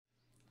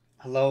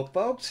Hello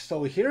folks,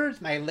 so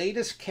here's my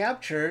latest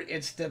capture.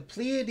 It's the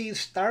Pleiades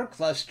Star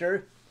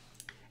Cluster,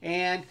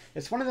 and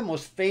it's one of the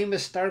most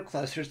famous star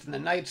clusters in the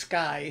night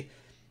sky.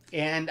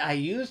 And I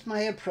used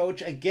my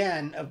approach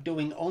again of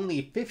doing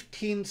only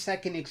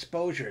 15-second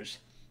exposures.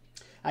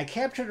 I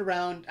captured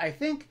around, I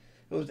think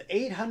it was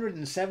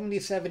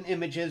 877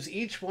 images,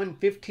 each one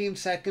 15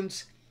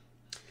 seconds.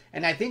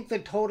 And I think the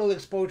total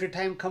exposure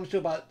time comes to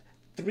about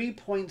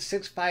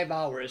 3.65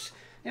 hours.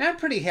 And I'm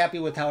pretty happy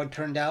with how it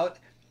turned out.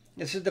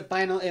 This is the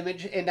final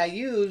image, and I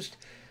used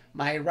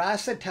my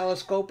RASA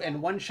telescope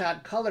and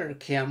one-shot color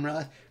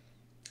camera.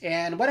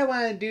 And what I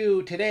want to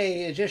do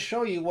today is just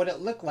show you what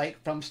it looked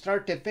like from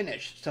start to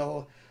finish.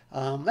 So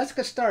let's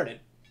get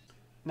started.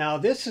 Now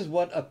this is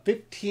what a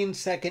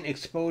 15-second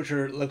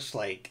exposure looks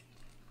like.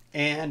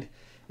 And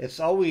it's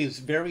always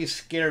very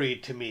scary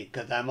to me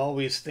because I'm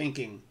always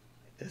thinking,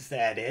 is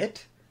that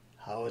it?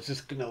 How is this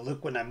going to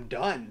look when I'm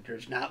done?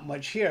 There's not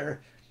much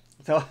here.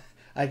 So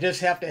I just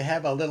have to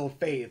have a little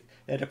faith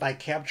that if I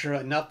capture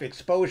enough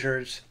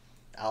exposures,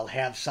 I'll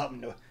have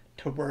something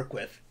to work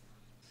with.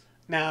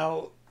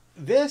 Now,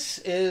 this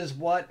is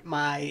what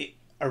my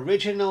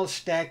original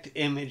stacked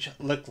image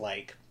looked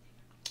like.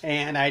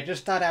 And I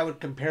just thought I would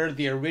compare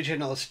the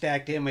original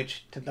stacked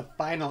image to the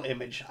final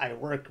image I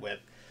worked with.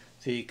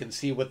 So you can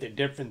see what the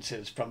difference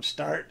is from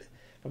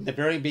the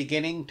very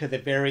beginning to the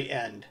very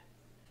end.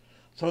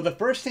 So the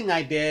first thing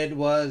I did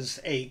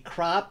was a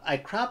crop. I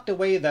cropped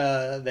away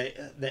the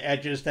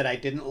edges that I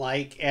didn't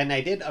like, and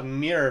I did a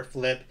mirror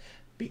flip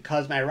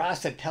because my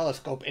RASA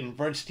telescope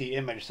inverts the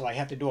image, so I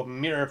have to do a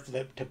mirror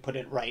flip to put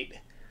it right.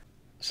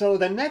 So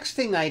the next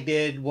thing I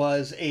did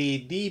was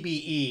a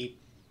DBE.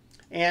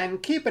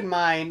 And keep in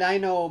mind, I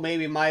know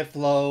maybe my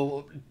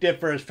flow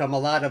differs from a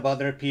lot of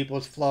other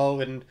people's flow,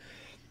 and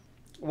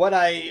what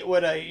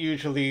I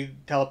usually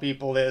tell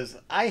people is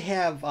I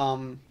have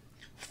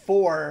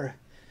 4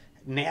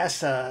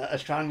 NASA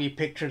astronomy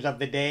pictures of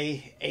the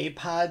day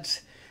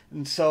APODs,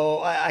 and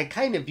so I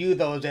kind of view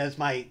those as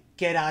my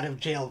get out of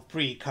jail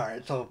free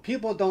card. So if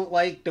people don't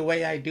like the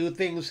way I do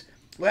things,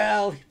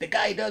 well, the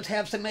guy does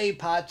have some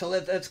APODs, so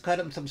let's cut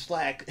him some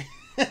slack.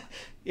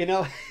 You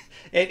know,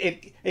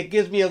 it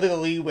gives me a little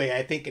leeway,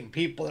 I think, and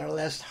people are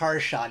less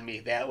harsh on me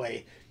that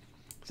way.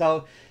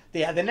 So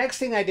yeah, the next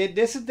thing I did,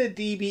 this is the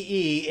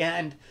DBE,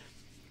 and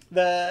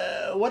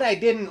what I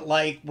didn't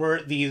like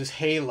were these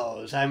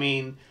halos. I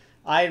mean,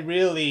 I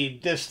really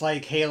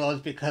dislike halos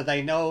because I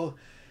know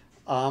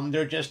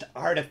they're just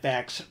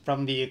artifacts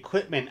from the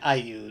equipment I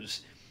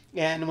use.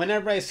 And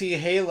whenever I see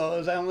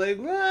halos, I'm like,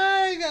 well,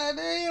 I got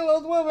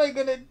halos, what am I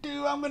going to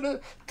do? I'm going to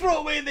throw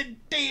away the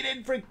data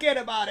and forget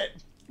about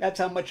it. That's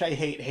how much I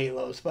hate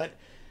halos. But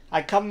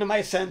I come to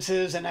my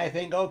senses and I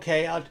think,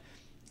 okay,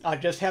 I'll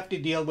just have to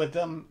deal with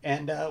them,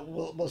 and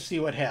we'll see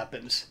what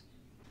happens.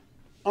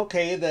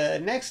 Okay, the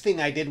next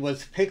thing I did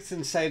was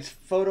PixInsight's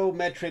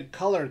photometric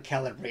color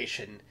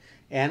calibration.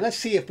 And let's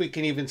see if we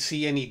can even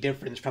see any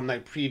difference from my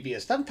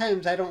previous.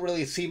 Sometimes I don't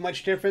really see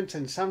much difference,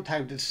 and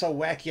sometimes it's so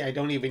wacky I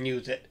don't even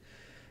use it.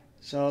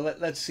 So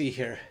let's see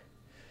here.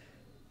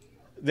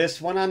 This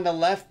one on the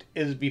left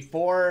is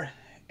before,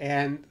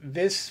 and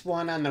this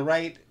one on the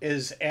right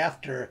is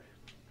after.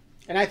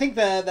 And I think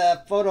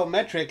the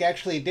photometric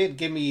actually did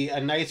give me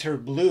a nicer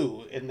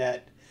blue in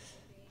the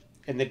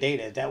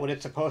data. Is that what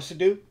it's supposed to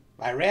do?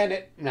 I ran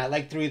it, and I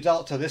liked the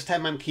result, so this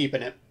time I'm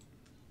keeping it.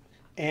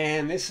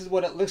 And this is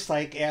what it looks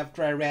like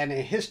after I ran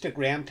a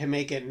histogram to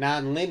make it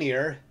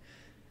non-linear.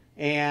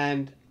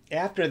 And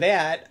after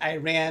that, I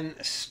ran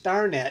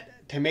StarNet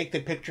to make the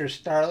picture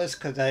starless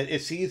because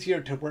it's easier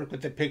to work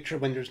with the picture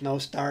when there's no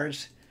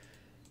stars.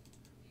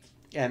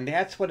 And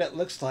that's what it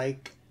looks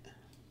like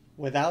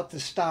without the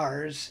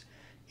stars.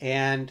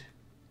 And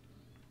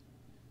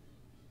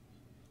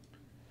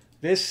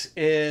this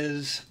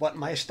is what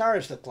my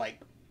stars look like.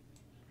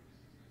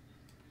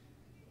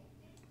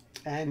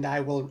 And I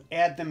will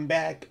add them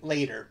back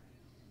later.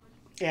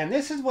 And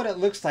this is what it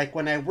looks like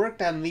when I worked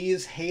on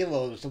these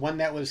halos, the one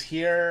that was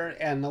here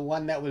and the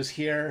one that was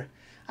here.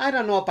 I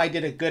don't know if I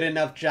did a good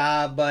enough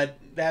job, but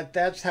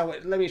that's how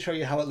it, let me show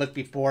you how it looked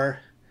before.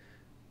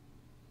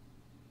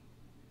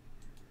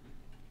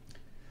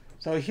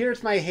 So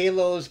here's my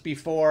halos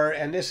before,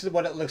 and this is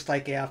what it looks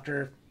like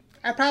after.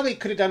 I probably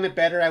could have done it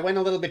better. I went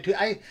a little bit too,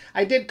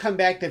 I did come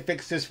back to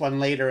fix this one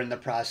later in the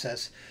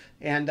process.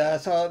 And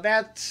so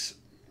that's,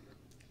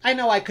 I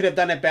know I could have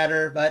done it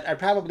better, but I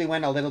probably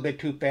went a little bit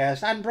too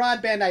fast. On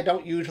broadband, I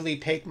don't usually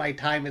take my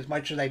time as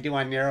much as I do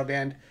on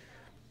narrowband.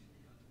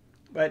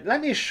 But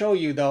let me show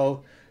you,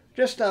 though,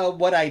 just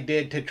what I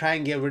did to try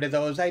and get rid of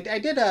those. I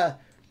did a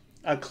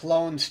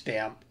clone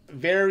stamp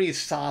very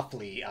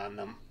softly on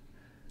them.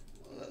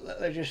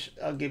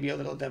 I'll give you a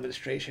little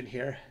demonstration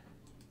here.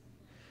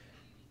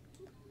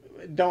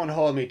 Don't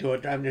hold me to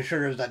it. I'm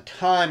sure there's a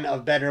ton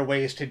of better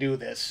ways to do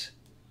this.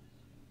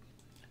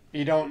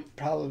 You don't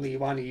probably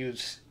want to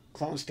use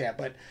clone stamp,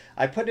 but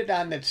I put it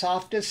on the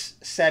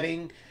softest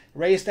setting,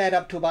 raised that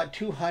up to about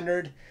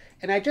 200,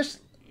 and I just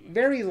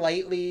very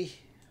lightly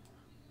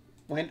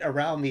went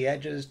around the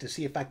edges to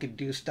see if I could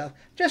do stuff.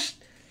 Just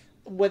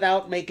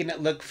without making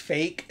it look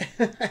fake.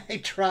 I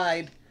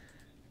tried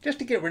just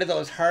to get rid of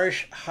those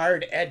harsh,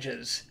 hard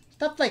edges.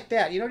 Stuff like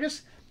that, you know,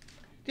 just,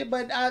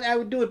 but I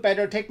would do it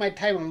better, take my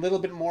time a little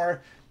bit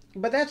more.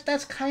 But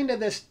that's kind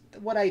of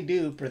what I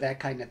do for that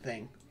kind of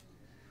thing.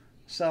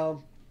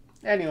 So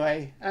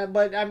anyway,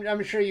 but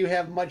I'm sure you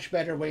have much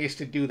better ways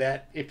to do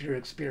that if you're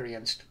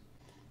experienced.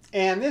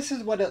 And this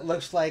is what it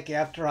looks like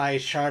after I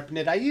sharpen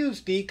it. I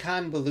used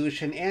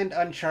deconvolution and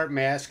unsharp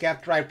mask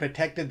after I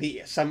protected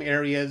some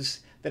areas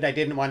that I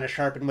didn't want to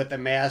sharpen with the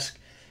mask.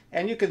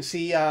 And you can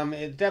see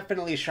it's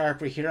definitely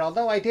sharper here,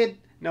 although I did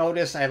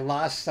notice I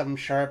lost some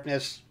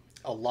sharpness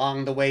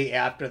along the way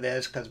after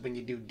this, because when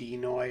you do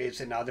denoise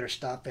and other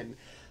stuff. And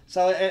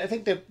so I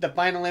think the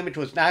final image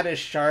was not as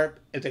sharp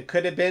as it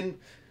could have been,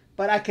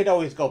 but I could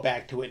always go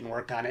back to it and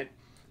work on it.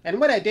 And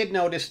what I did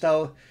notice,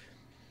 though,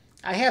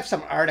 I have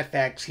some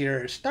artifacts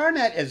here.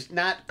 StarNet is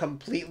not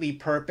completely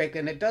perfect,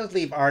 and it does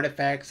leave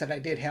artifacts that I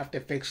did have to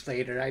fix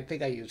later. I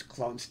think I used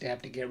Clone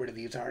Stamp to get rid of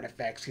these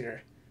artifacts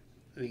here,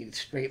 these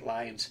straight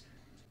lines.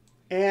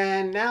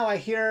 And now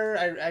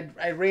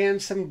I ran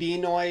some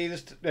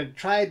denoise,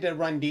 tried to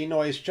run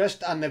denoise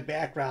just on the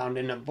background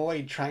and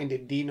avoid trying to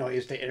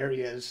denoise the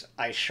areas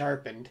I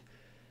sharpened.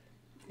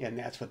 And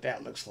that's what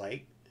that looks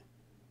like.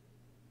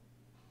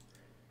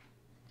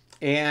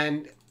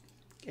 And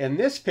in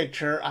this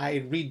picture,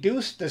 I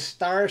reduced the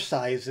star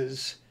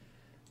sizes.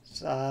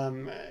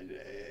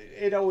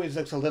 It always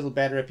looks a little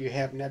better if you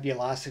have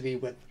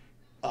nebulosity with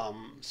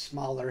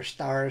smaller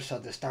stars. So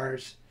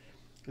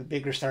the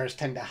bigger stars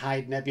tend to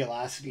hide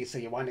nebulosity, so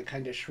you want to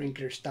kind of shrink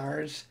your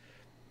stars.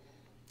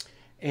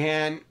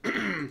 And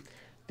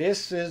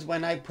this is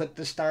when I put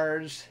the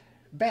stars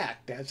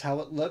back. That's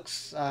how it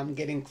looks,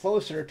 getting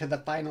closer to the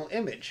final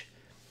image.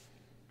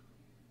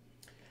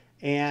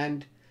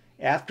 And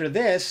after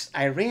this,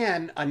 I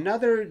ran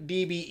another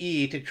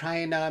DBE to try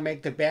and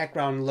make the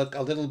background look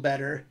a little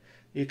better.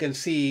 You can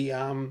see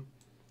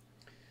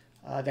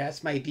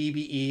that's my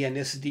DBE, and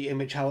this is the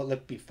image how it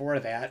looked before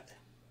that.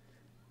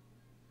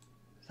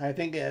 So I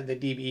think the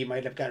DBE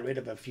might have got rid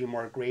of a few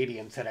more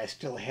gradients that I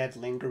still had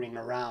lingering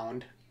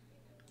around.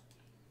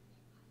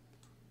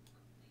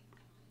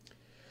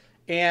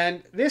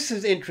 And this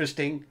is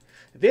interesting.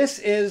 This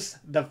is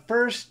the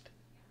first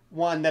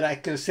one that I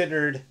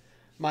considered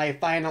my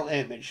final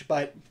image,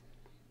 but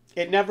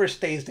it never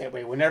stays that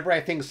way. Whenever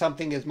I think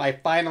something is my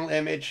final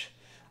image,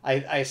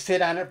 I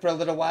sit on it for a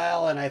little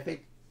while and I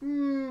think,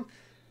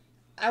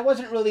 I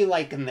wasn't really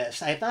liking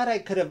this. I thought I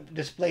could have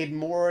displayed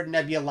more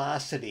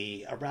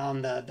nebulosity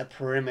around the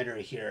perimeter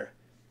here.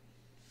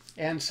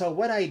 And so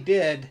what I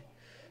did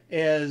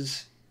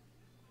is,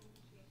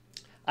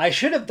 I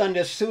should have done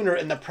this sooner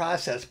in the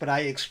process, but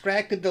I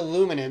extracted the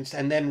luminance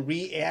and then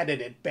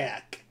re-added it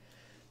back.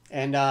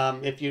 And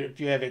if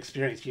you have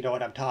experience, you know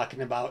what I'm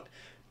talking about.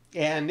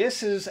 And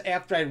this is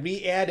after I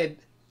re-added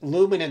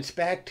luminance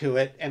back to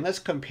it. And let's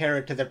compare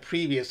it to the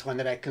previous one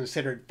that I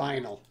considered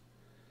final.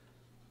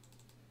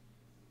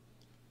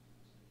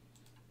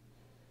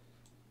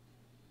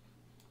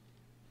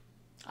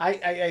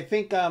 I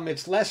think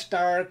it's less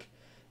dark,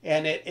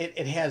 and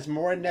it has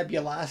more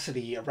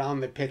nebulosity around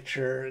the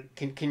picture.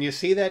 Can you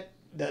see that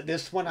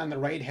this one on the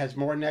right has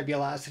more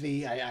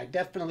nebulosity? I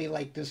definitely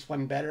like this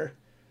one better.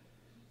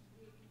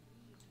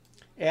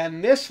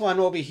 And this one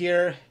over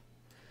here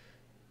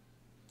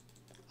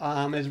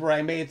is where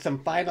I made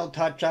some final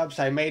touch-ups.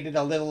 I made it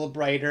a little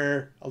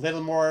brighter, a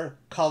little more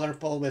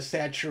colorful with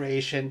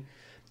saturation.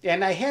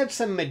 And I had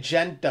some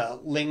magenta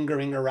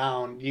lingering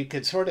around. You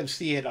could sort of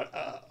see it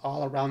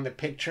all around the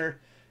picture.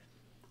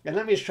 And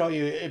let me show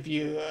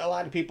you, a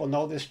lot of people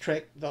know this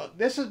trick.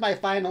 This is my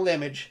final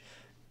image.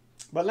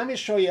 But let me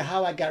show you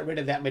how I got rid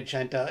of that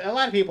magenta. And a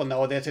lot of people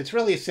know this. It's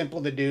really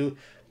simple to do.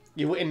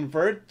 You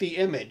invert the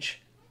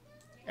image.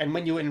 And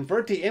when you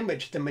invert the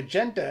image, the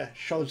magenta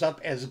shows up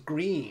as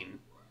green.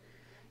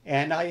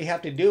 And all you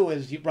have to do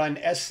is you run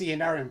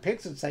SCNR in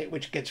PixelSight,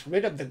 which gets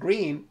rid of the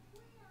green.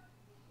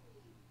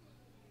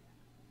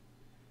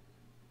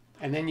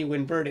 And then you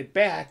invert it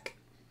back,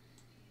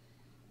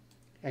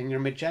 and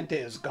your magenta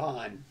is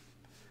gone.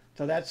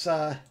 So that's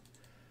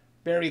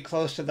very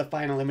close to the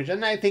final image.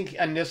 And I think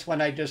on this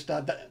one, I just,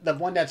 the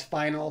one that's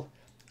final,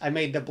 I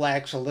made the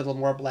blacks a little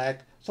more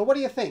black. So what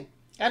do you think?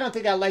 I don't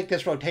think I like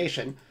this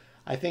rotation.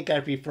 I think I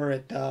prefer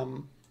it, I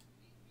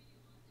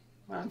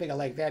don't think I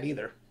like that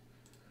either.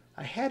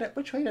 I had it,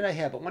 which way did I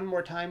have it? One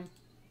more time.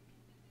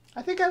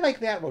 I think I like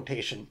that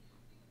rotation.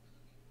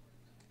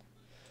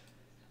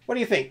 What do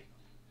you think?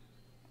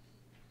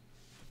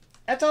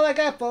 That's all I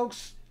got,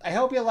 folks. I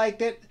hope you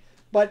liked it.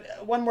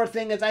 But one more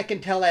thing is I can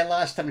tell I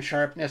lost some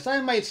sharpness.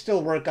 I might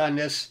still work on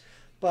this,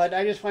 but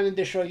I just wanted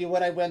to show you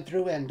what I went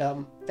through. And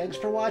thanks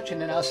for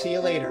watching, and I'll see you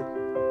later.